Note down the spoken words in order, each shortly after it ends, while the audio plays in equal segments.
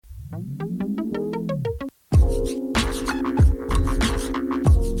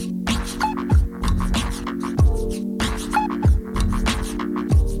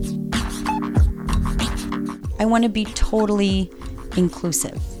want to be totally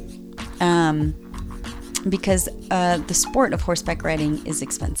inclusive. Because the sport of horseback riding is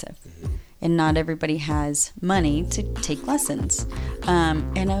expensive. And not everybody has money to take lessons.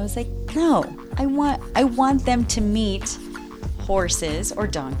 And I was like, no, I want them to meet horses or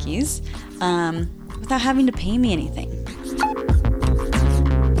donkeys without having to pay me anything.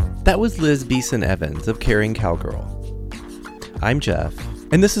 That was Liz Beeson Evans of Caring Cowgirl. I'm Jeff,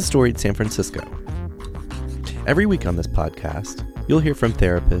 and this is Storied San Francisco. Every week on this podcast, you'll hear from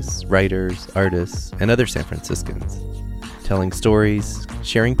therapists, writers, artists, and other San Franciscans, telling stories,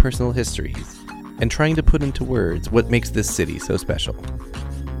 sharing personal histories, and trying to put into words what makes this city so special.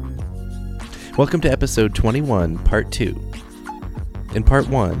 Welcome to episode 21, part 2. In part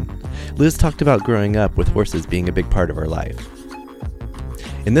 1, Liz talked about growing up with horses being a big part of her life.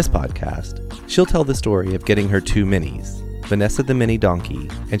 In this podcast, she'll tell the story of getting her two minis, Vanessa the mini donkey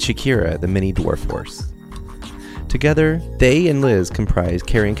and Shakira the mini dwarf horse. Together, they and Liz comprise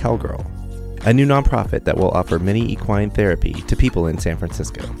Caring Cowgirl, a new nonprofit that will offer mini equine therapy to people in San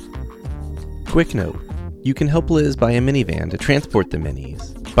Francisco. Quick note, you can help Liz buy a minivan to transport the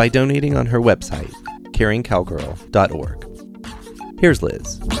minis by donating on her website, caringcowgirl.org. Here's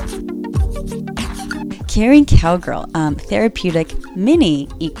Liz. Caring Cowgirl, therapeutic mini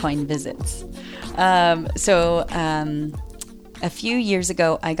equine visits. A few years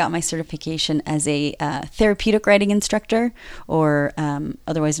ago, I got my certification as a therapeutic riding instructor, or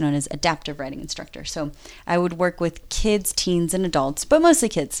otherwise known as adaptive riding instructor. So I would work with kids, teens, and adults, but mostly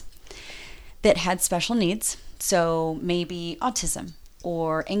kids that had special needs. So maybe autism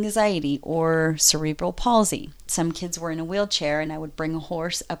or anxiety or cerebral palsy. Some kids were in a wheelchair, and I would bring a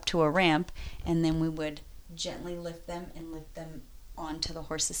horse up to a ramp, and then we would gently lift them onto the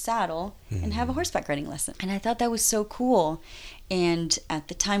horse's saddle and have a horseback riding lesson. And I thought that was so cool. And at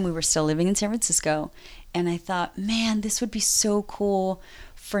the time, we were still living in San Francisco, and I thought, man, this would be so cool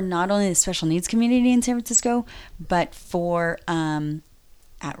for not only the special needs community in San Francisco, but for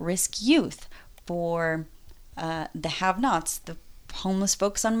at-risk youth, for the have-nots, the homeless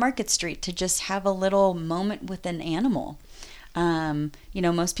folks on Market Street, to just have a little moment with an animal.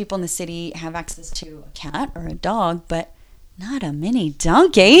 Most people in the city have access to a cat or a dog, but not a mini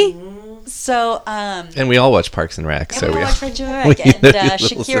donkey. So, and we all watch Parks and Rec. We watch Parks and Rec, and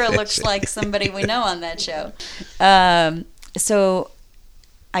Shakira looks like somebody we know on that show. So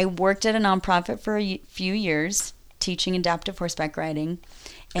I worked at a nonprofit for a few years, teaching adaptive horseback riding.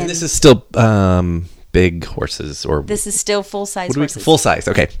 And this is still big horses, or this is still full-size horses. Full size,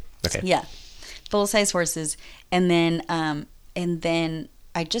 okay. Yeah, full-size horses. And then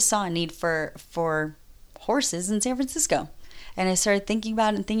I just saw a need for horses in San Francisco. And I started thinking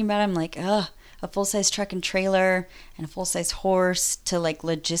about it. I'm like, a full-size truck and trailer and a full-size horse to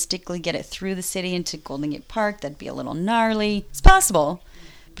logistically get it through the city into Golden Gate Park. That'd be a little gnarly. It's possible,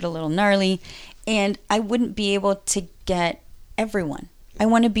 but a little gnarly. And I wouldn't be able to get everyone. I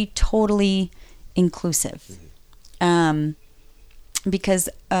want to be totally inclusive. Because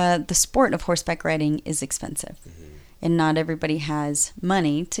the sport of horseback riding is expensive. And not everybody has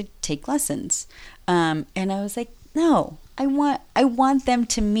money to take lessons. And I was like, no, I want them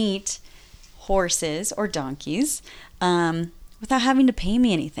to meet horses or donkeys without having to pay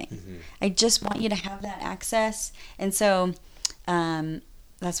me anything. I just want you to have that access. And so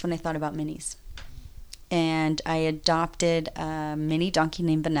that's when I thought about minis. And I adopted a mini donkey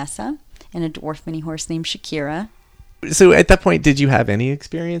named Vanessa and a dwarf mini horse named Shakira. So at that point, did you have any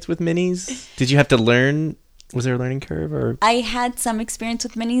experience with minis? Did you have to learn? Was there a learning curve? Or I had some experience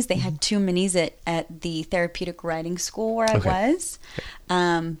with minis. They had two minis at the therapeutic riding school where I was.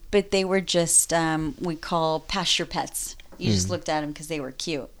 But they were just, we call pasture pets. You just looked at them because they were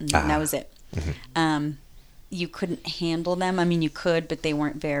cute, and that was it. You couldn't handle them. I mean, you could, but they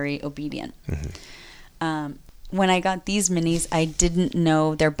weren't very obedient. When I got these minis, I didn't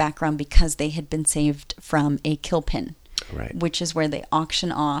know their background because they had been saved from a kill pen. Right. Which is where they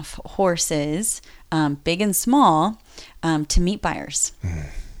auction off horses, big and small, to meat buyers.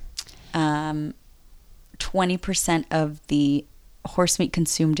 20% of the horse meat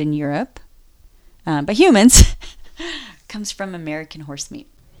consumed in Europe by humans comes from American horse meat.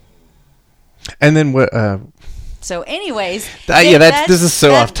 And then what? So, anyways, this is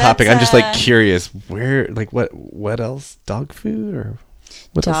so off topic. I'm just curious. Where, what else? Dog food or?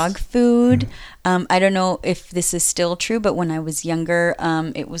 Dog food. I don't know if this is still true, but when I was younger,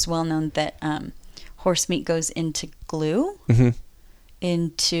 it was well known that horse meat goes into glue,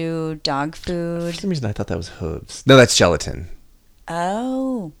 into dog food. For some reason, I thought that was hooves. No, that's gelatin.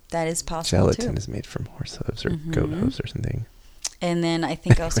 Oh, that is possible Gelatin is made from horse hooves or goat hooves or something. And then I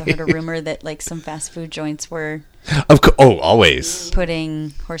think I also heard a rumor that like some fast food joints were always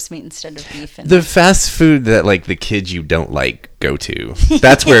putting horse meat instead of beef. And the fast food that like the kids you don't like go to.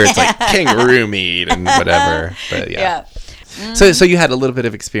 That's where it's like kangaroo meat and whatever. But yeah. So you had a little bit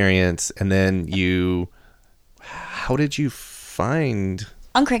of experience, and then how did you find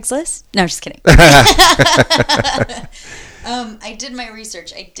on Craigslist? No, just kidding. I did my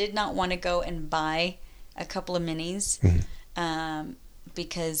research. I did not want to go and buy a couple of minis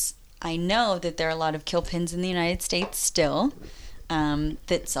because I know that there are a lot of kill pins in the United States still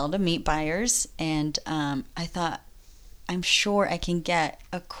that sell to meat buyers. And I thought, I'm sure I can get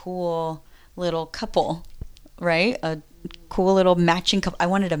a cool little couple, right? A cool little matching couple. I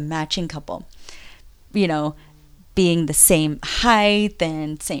wanted a matching couple, you know, being the same height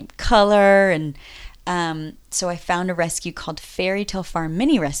and same color. And so I found a rescue called Fairy Tale Farm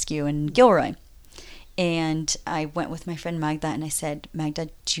Mini Rescue in Gilroy. And I went with my friend Magda, and I said, Magda,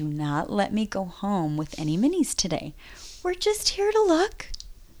 do not let me go home with any minis today. We're just here to look,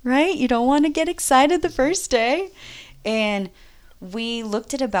 right? You don't want to get excited the first day. And we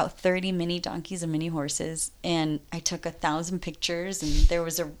looked at about 30 mini donkeys and mini horses, and I took 1,000 pictures, and there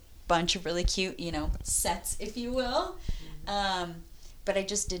was a bunch of really cute, sets, if you will. But I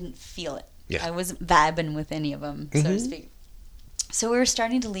just didn't feel it. Yeah. I wasn't vibing with any of them, so to speak. So we were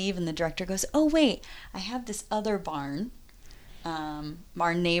starting to leave, and the director goes, oh, wait, I have this other barn.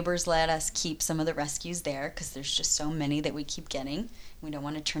 Our neighbors let us keep some of the rescues there because there's just so many that we keep getting. We don't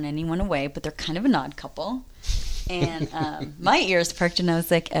want to turn anyone away, but they're kind of an odd couple. And my ears perked, and I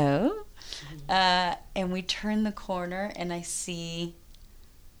was like, oh. And we turn the corner, and I see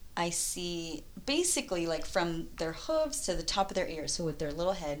basically like from their hooves to the top of their ears, so with their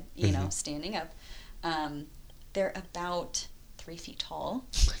little head, standing up, they're about 3 feet tall.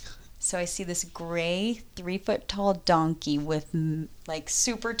 So I see this gray 3 foot tall donkey with like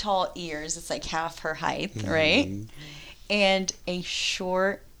super tall ears. It's like half her height, right? And a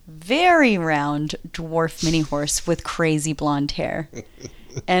short, very round dwarf mini horse with crazy blonde hair.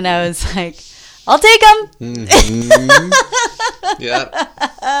 And I was like, I'll take him.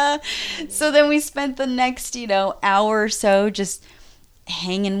 Yeah. So then we spent the next, hour or so just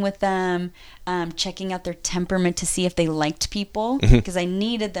hanging with them, checking out their temperament to see if they liked people, because I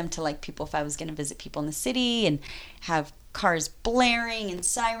needed them to like people if I was going to visit people in the city and have cars blaring and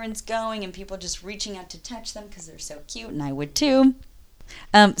sirens going and people just reaching out to touch them because they're so cute, and I would too.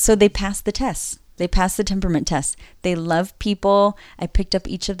 So they passed the test. They passed the temperament test. They love people. I picked up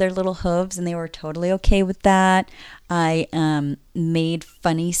each of their little hooves, and they were totally okay with that. I made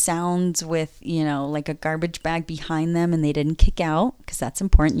funny sounds with, like a garbage bag behind them, and they didn't kick out, because that's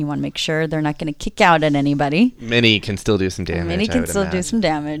important. You want to make sure they're not going to kick out at anybody. Many can still do some damage. Many can still do some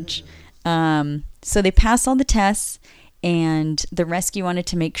damage. So they passed all the tests, and the rescue wanted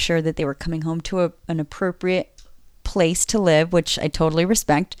to make sure that they were coming home to an appropriate place to live, which I totally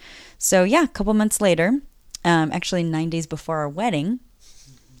respect. So yeah, a couple months later, actually 9 days before our wedding,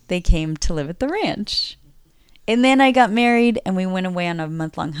 they came to live at the ranch. And then I got married, and we went away on a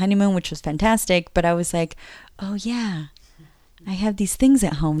month-long honeymoon, which was fantastic. But I was like, oh yeah, I have these things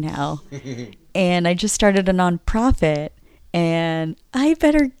at home now. And I just started a nonprofit, and I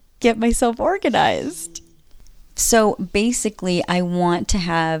better get myself organized. So basically, I want to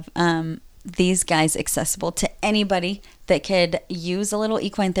have these guys accessible to anybody that could use a little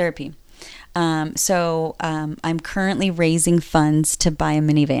equine therapy. So I'm currently raising funds to buy a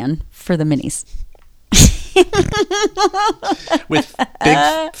minivan for the minis. With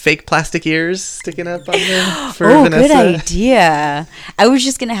big fake plastic ears sticking up on them for Vanessa. Vanessa. Good idea. I was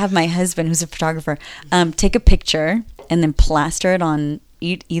just going to have my husband, who's a photographer, take a picture and then plaster it on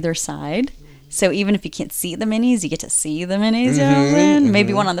either side. So even if you can't see the minis, you get to see the minis.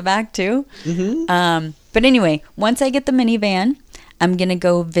 Maybe one on the back too. But anyway, once I get the minivan, I'm going to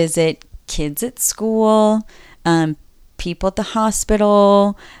go visit kids at school, people at the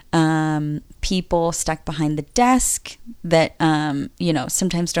hospital, people stuck behind the desk that,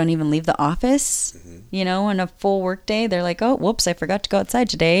 sometimes don't even leave the office, in a full work day. They're like, oh, whoops, I forgot to go outside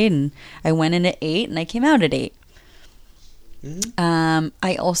today. And I went in at 8 and I came out at 8.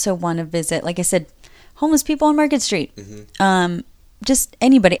 I also want to visit, like I said, homeless people on Market Street. Just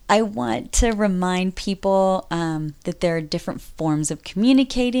anybody. I want to remind people that there are different forms of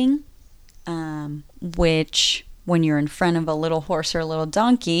communicating, which when you're in front of a little horse or a little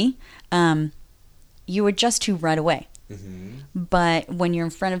donkey, you adjust to right away. But when you're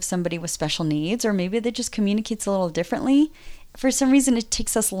in front of somebody with special needs, or maybe that just communicates a little differently, for some reason it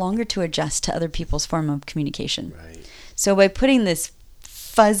takes us longer to adjust to other people's form of communication. Right. So by putting this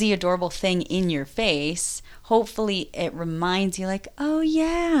fuzzy, adorable thing in your face, hopefully it reminds you like, oh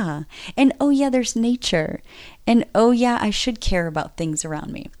yeah, and oh yeah, there's nature, and oh yeah, I should care about things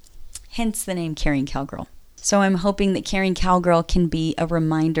around me. Hence the name Caring Cowgirl. So I'm hoping that Caring Cowgirl can be a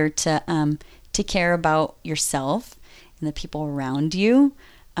reminder to care about yourself and the people around you,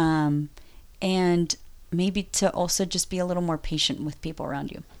 and maybe to also just be a little more patient with people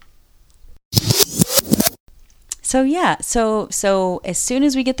around you. So yeah, so as soon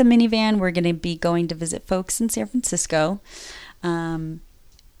as we get the minivan, we're going to be going to visit folks in San Francisco. And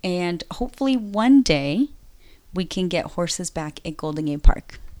hopefully one day we can get horses back at Golden Gate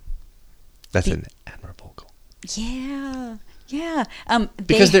Park. That's an admirable goal. Yeah.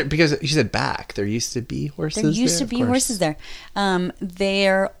 Because you said back, there used to be horses there? There used to be horses there.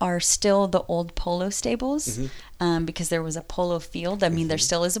 There are still the old polo stables, because there was a polo field. I mean, there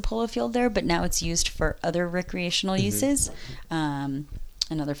still is a polo field there, but now it's used for other recreational uses.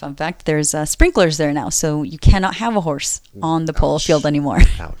 Another fun fact, there's sprinklers there now, so you cannot have a horse on the polo field anymore.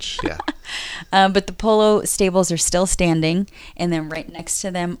 Ouch, yeah. But the polo stables are still standing, and then right next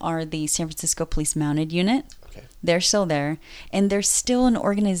to them are the San Francisco Police Mounted Unit. They're still there. And there's still an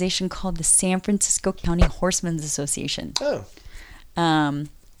organization called the San Francisco County Horsemen's Association. Oh.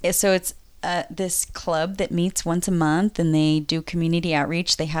 So it's this club that meets once a month, and they do community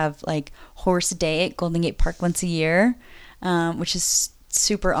outreach. They have like Horse Day at Golden Gate Park once a year, which is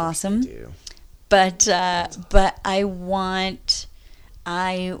super awesome. But I want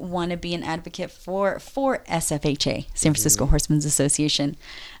to be an advocate for SFHA, San Francisco Horsemen's Association,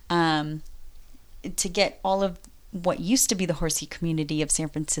 to get all of what used to be the horsey community of San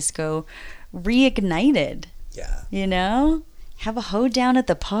Francisco reignited. Yeah. You know? Have a hoedown at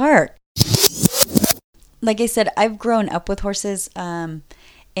the park. Like I said, I've grown up with horses, and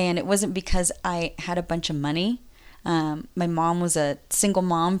it wasn't because I had a bunch of money. My mom was a single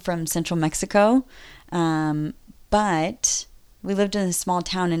mom from central Mexico, but we lived in a small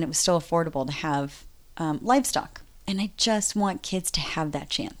town, and it was still affordable to have livestock. And I just want kids to have that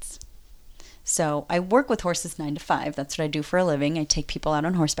chance. So I work with horses 9 to 5. That's what I do for a living. I take people out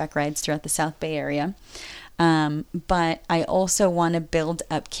on horseback rides throughout the South Bay area. But I also want to build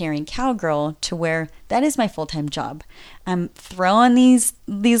up Caring Cowgirl to where that is my full-time job. I'm throwing these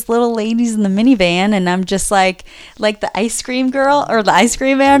little ladies in the minivan, and I'm just like the ice cream girl or the ice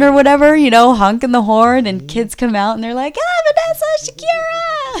cream man or whatever, you know, honking the horn, and kids come out and they're like, Vanessa,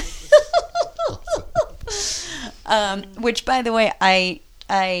 Shakira. Which, by the way,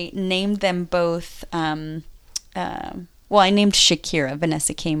 I named them both. I named Shakira.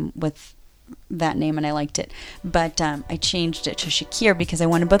 Vanessa came with that name, and I liked it. But I changed it to Shakira because I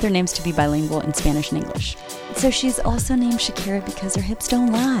wanted both their names to be bilingual in Spanish and English. So she's also named Shakira because her hips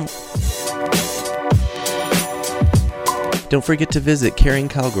don't lie. Don't forget to visit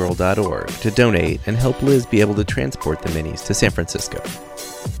caringcowgirl.org to donate and help Liz be able to transport the minis to San Francisco.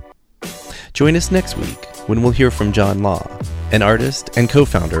 Join us next week when we'll hear from John Law, an artist and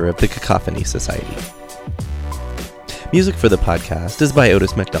co-founder of the Cacophony Society. Music for the podcast is by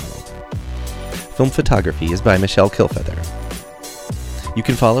Otis McDonald. Film photography is by Michelle Kilfeather. You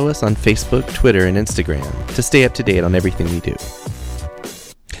can follow us on Facebook, Twitter, and Instagram to stay up to date on everything we do.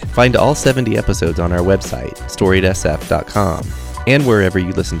 Find all 70 episodes on our website, storiedsf.com, and wherever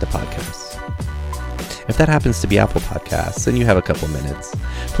you listen to podcasts. If that happens to be Apple Podcasts and you have a couple minutes,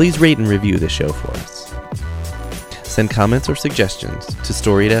 please rate and review the show for us. Send comments or suggestions to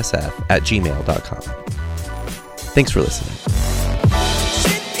storiedsf@gmail.com. Thanks for listening.